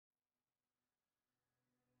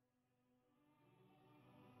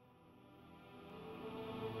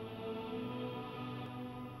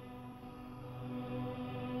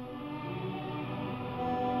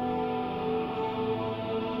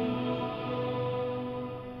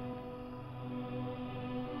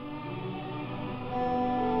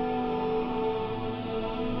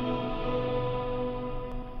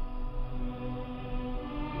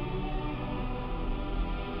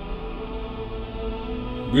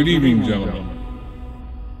Good evening, gentlemen.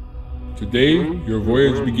 Today, your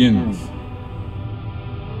voyage begins.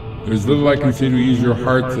 There's little I can say to ease your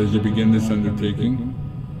hearts as you begin this undertaking.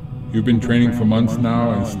 You've been training for months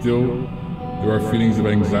now, and still, there are feelings of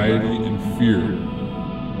anxiety and fear.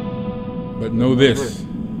 But know this,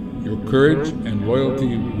 your courage and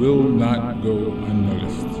loyalty will not go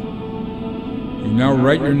unnoticed. You now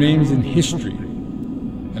write your names in history,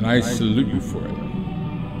 and I salute you for it.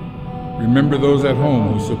 Remember those at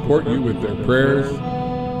home who support you with their prayers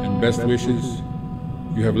and best wishes.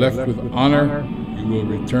 You have left with honor, you will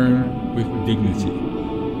return with dignity.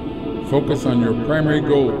 Focus on your primary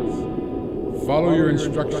goals. Follow your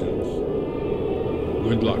instructions.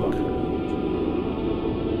 Good luck.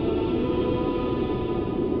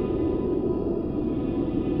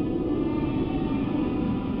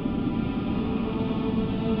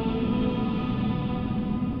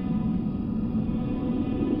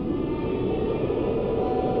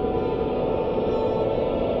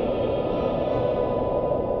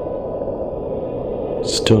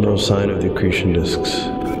 Still no sign of the accretion disks.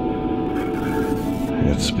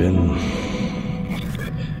 It's been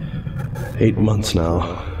 8 months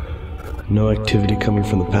now. No activity coming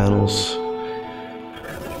from the panels.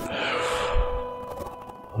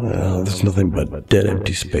 Well, there's nothing but dead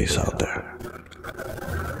empty space out there.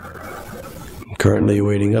 I'm currently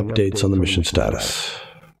awaiting updates on the mission status.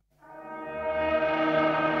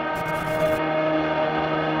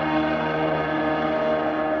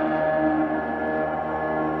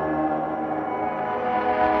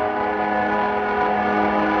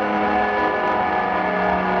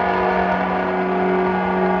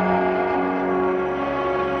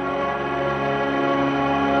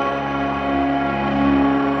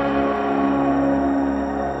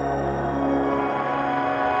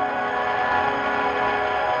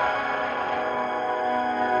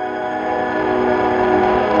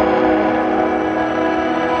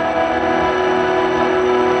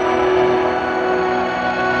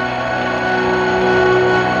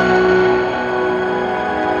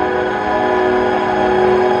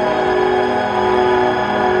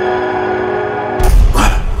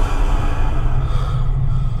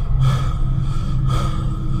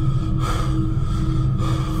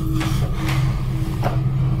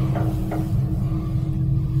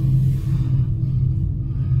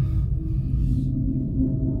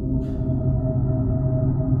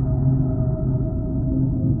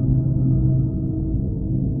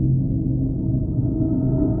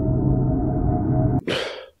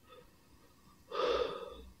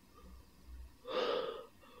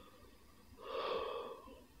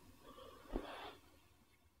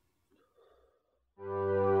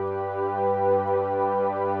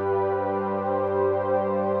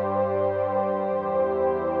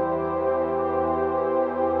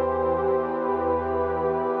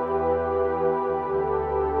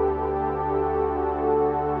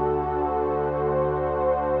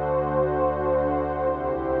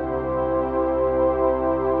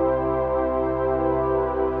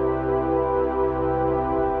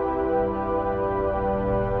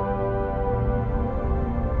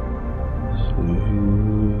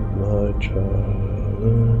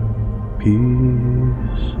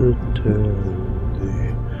 Peace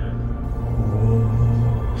eternally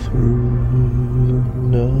all through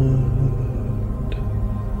the night.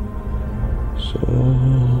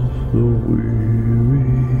 Soft the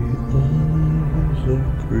weary eyes are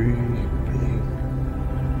creeping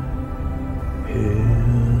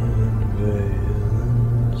in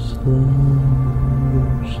vain, slumber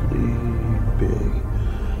sleeping.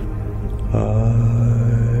 I,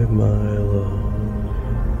 my love,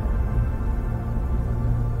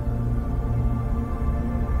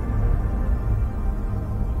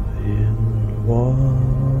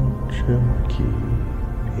 watch and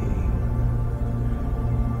keeping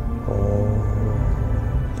all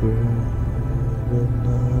through the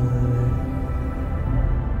night.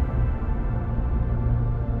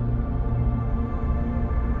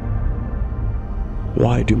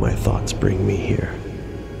 Why do my thoughts bring me here?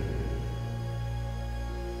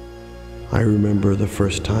 I remember the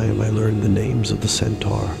first time I learned the names of the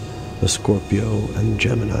Centaur, the Scorpio, and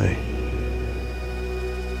Gemini.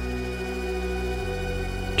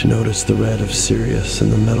 To notice the red of Sirius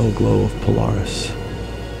and the metal glow of Polaris.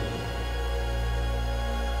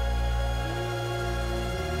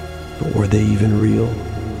 But were they even real?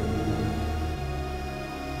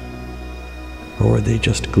 Or were they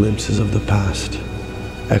just glimpses of the past,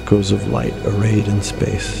 echoes of light arrayed in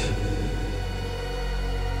space?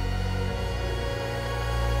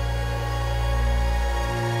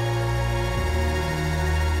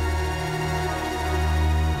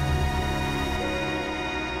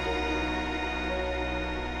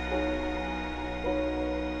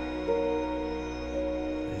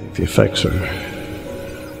 The effects are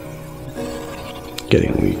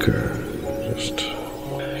getting weaker.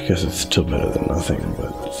 I guess it's still better than nothing,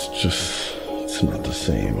 but it's not the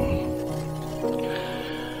same.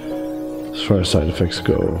 As far as side effects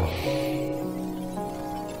go,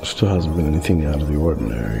 there still hasn't been anything out of the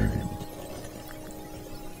ordinary.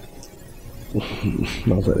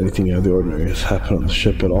 Not that anything out of the ordinary has happened on the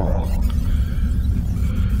ship at all.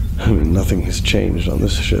 I mean, nothing has changed on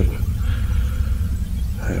this ship.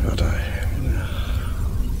 But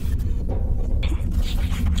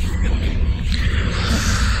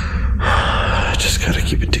I just gotta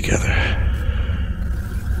keep it together.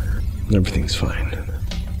 Everything's fine.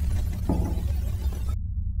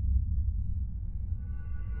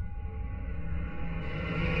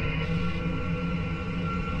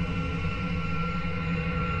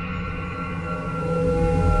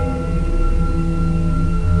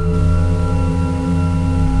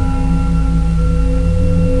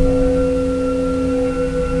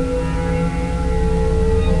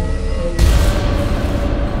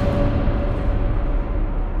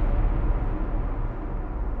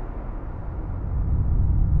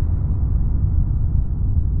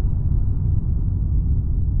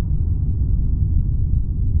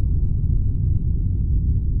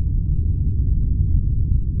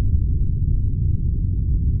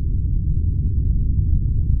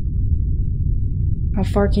 How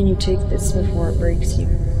far can you take this before it breaks you?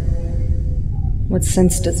 What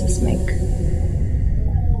sense does this make?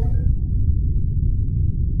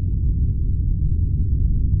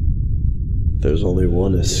 There's only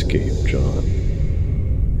one escape, John,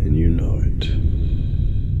 and you know it.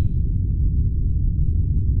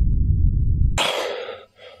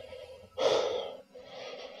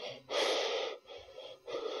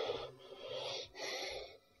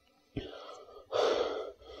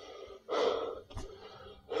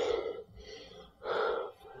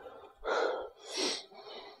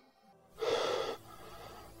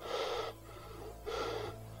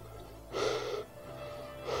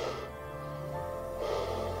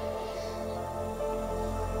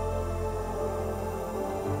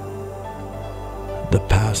 The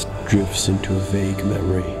past drifts into a vague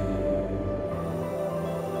memory.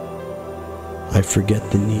 I forget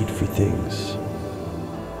the need for things.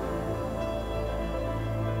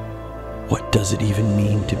 What does it even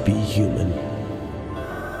mean to be human?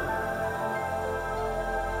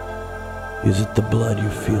 Is it the blood you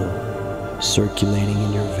feel circulating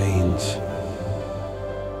in your veins?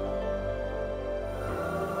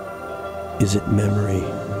 Is it memory?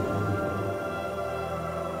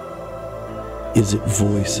 Is it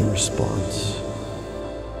voice and response?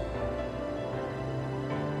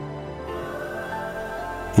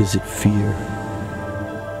 Is it fear,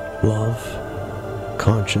 love,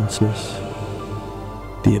 consciousness,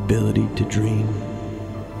 the ability to dream,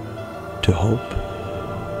 to hope?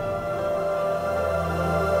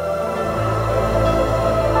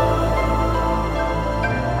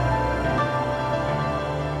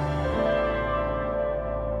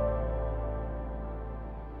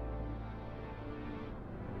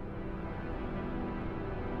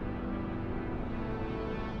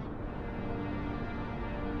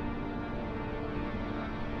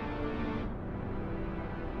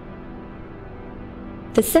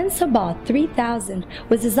 The SensoBot 3000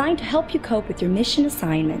 was designed to help you cope with your mission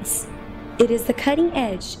assignments. It is the cutting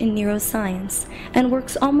edge in neuroscience and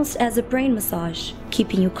works almost as a brain massage,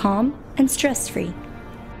 keeping you calm and stress-free.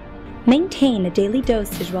 Maintain a daily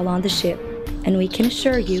dosage while on the ship, and we can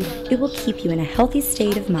assure you it will keep you in a healthy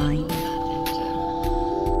state of mind.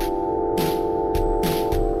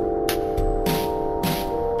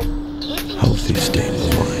 Healthy state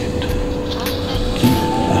of mind. Keep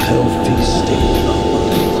a healthy state of mind.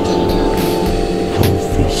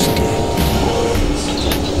 Healthy state.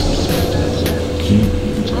 Keep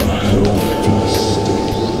a healthy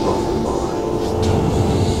state of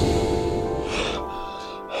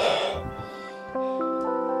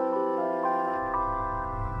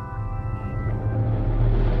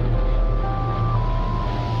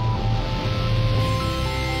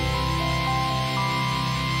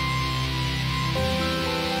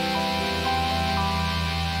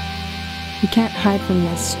You can't hide from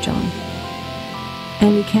this, John.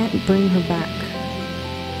 And you can't bring her back.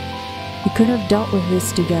 You could have dealt with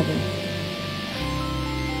this together.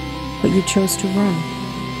 But you chose to run.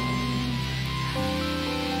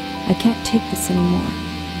 I can't take this anymore.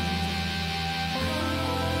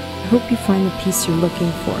 I hope you find the peace you're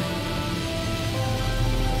looking for.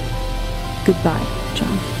 Goodbye,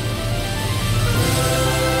 John.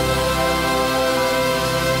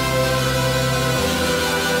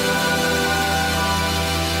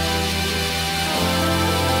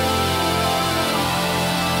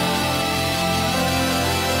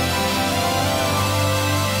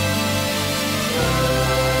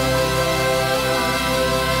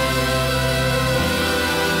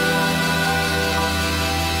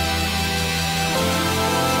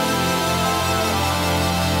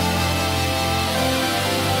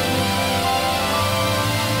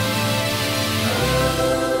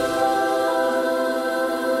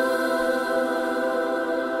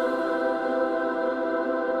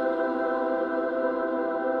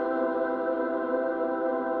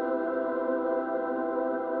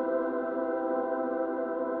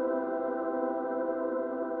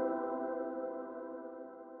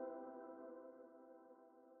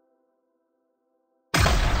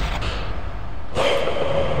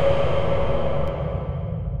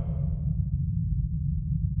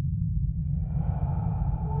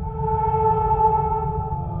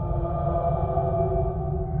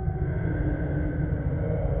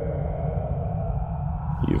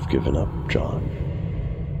 given up, John.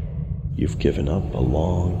 You've given up a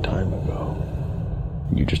long time ago.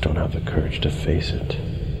 You just don't have the courage to face it.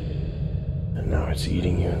 And now it's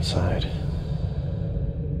eating you inside.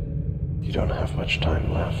 You don't have much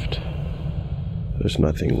time left. There's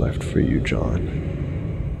nothing left for you, John.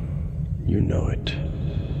 You know it.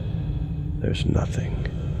 There's nothing.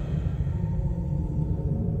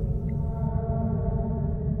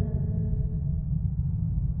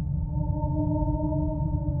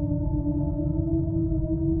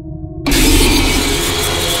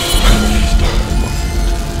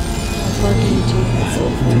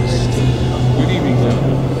 Good evening, sir.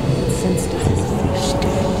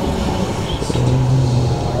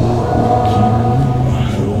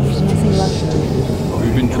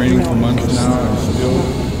 We've been training for months now and still...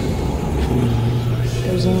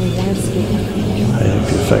 There's only landscape. I have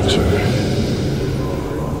the effects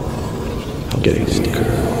are getting weaker.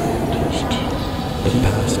 Just the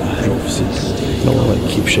past I don't want to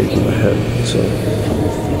keep shaking my head, so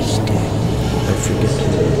I forget.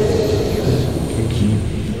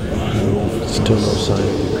 Still no sign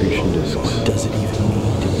of accretion discs. What does it even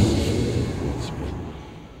mean to be?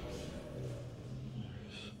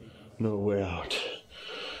 No way out.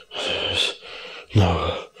 There's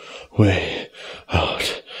no way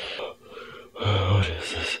out. What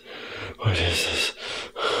is this? What is this?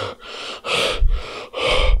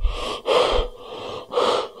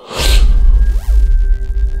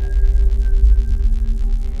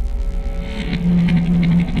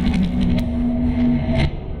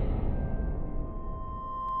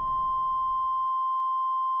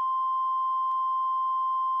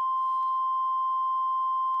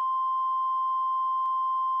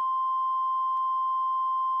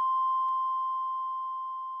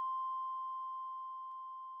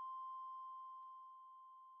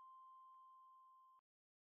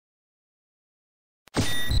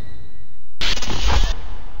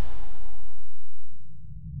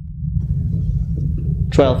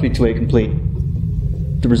 Trial 328 complete.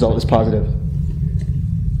 The result is positive.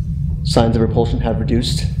 Signs of repulsion have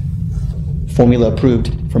reduced. Formula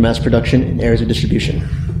approved for mass production in areas of distribution.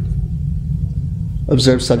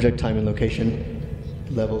 Observed subject time and location.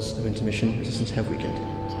 Levels of intermission resistance have weakened.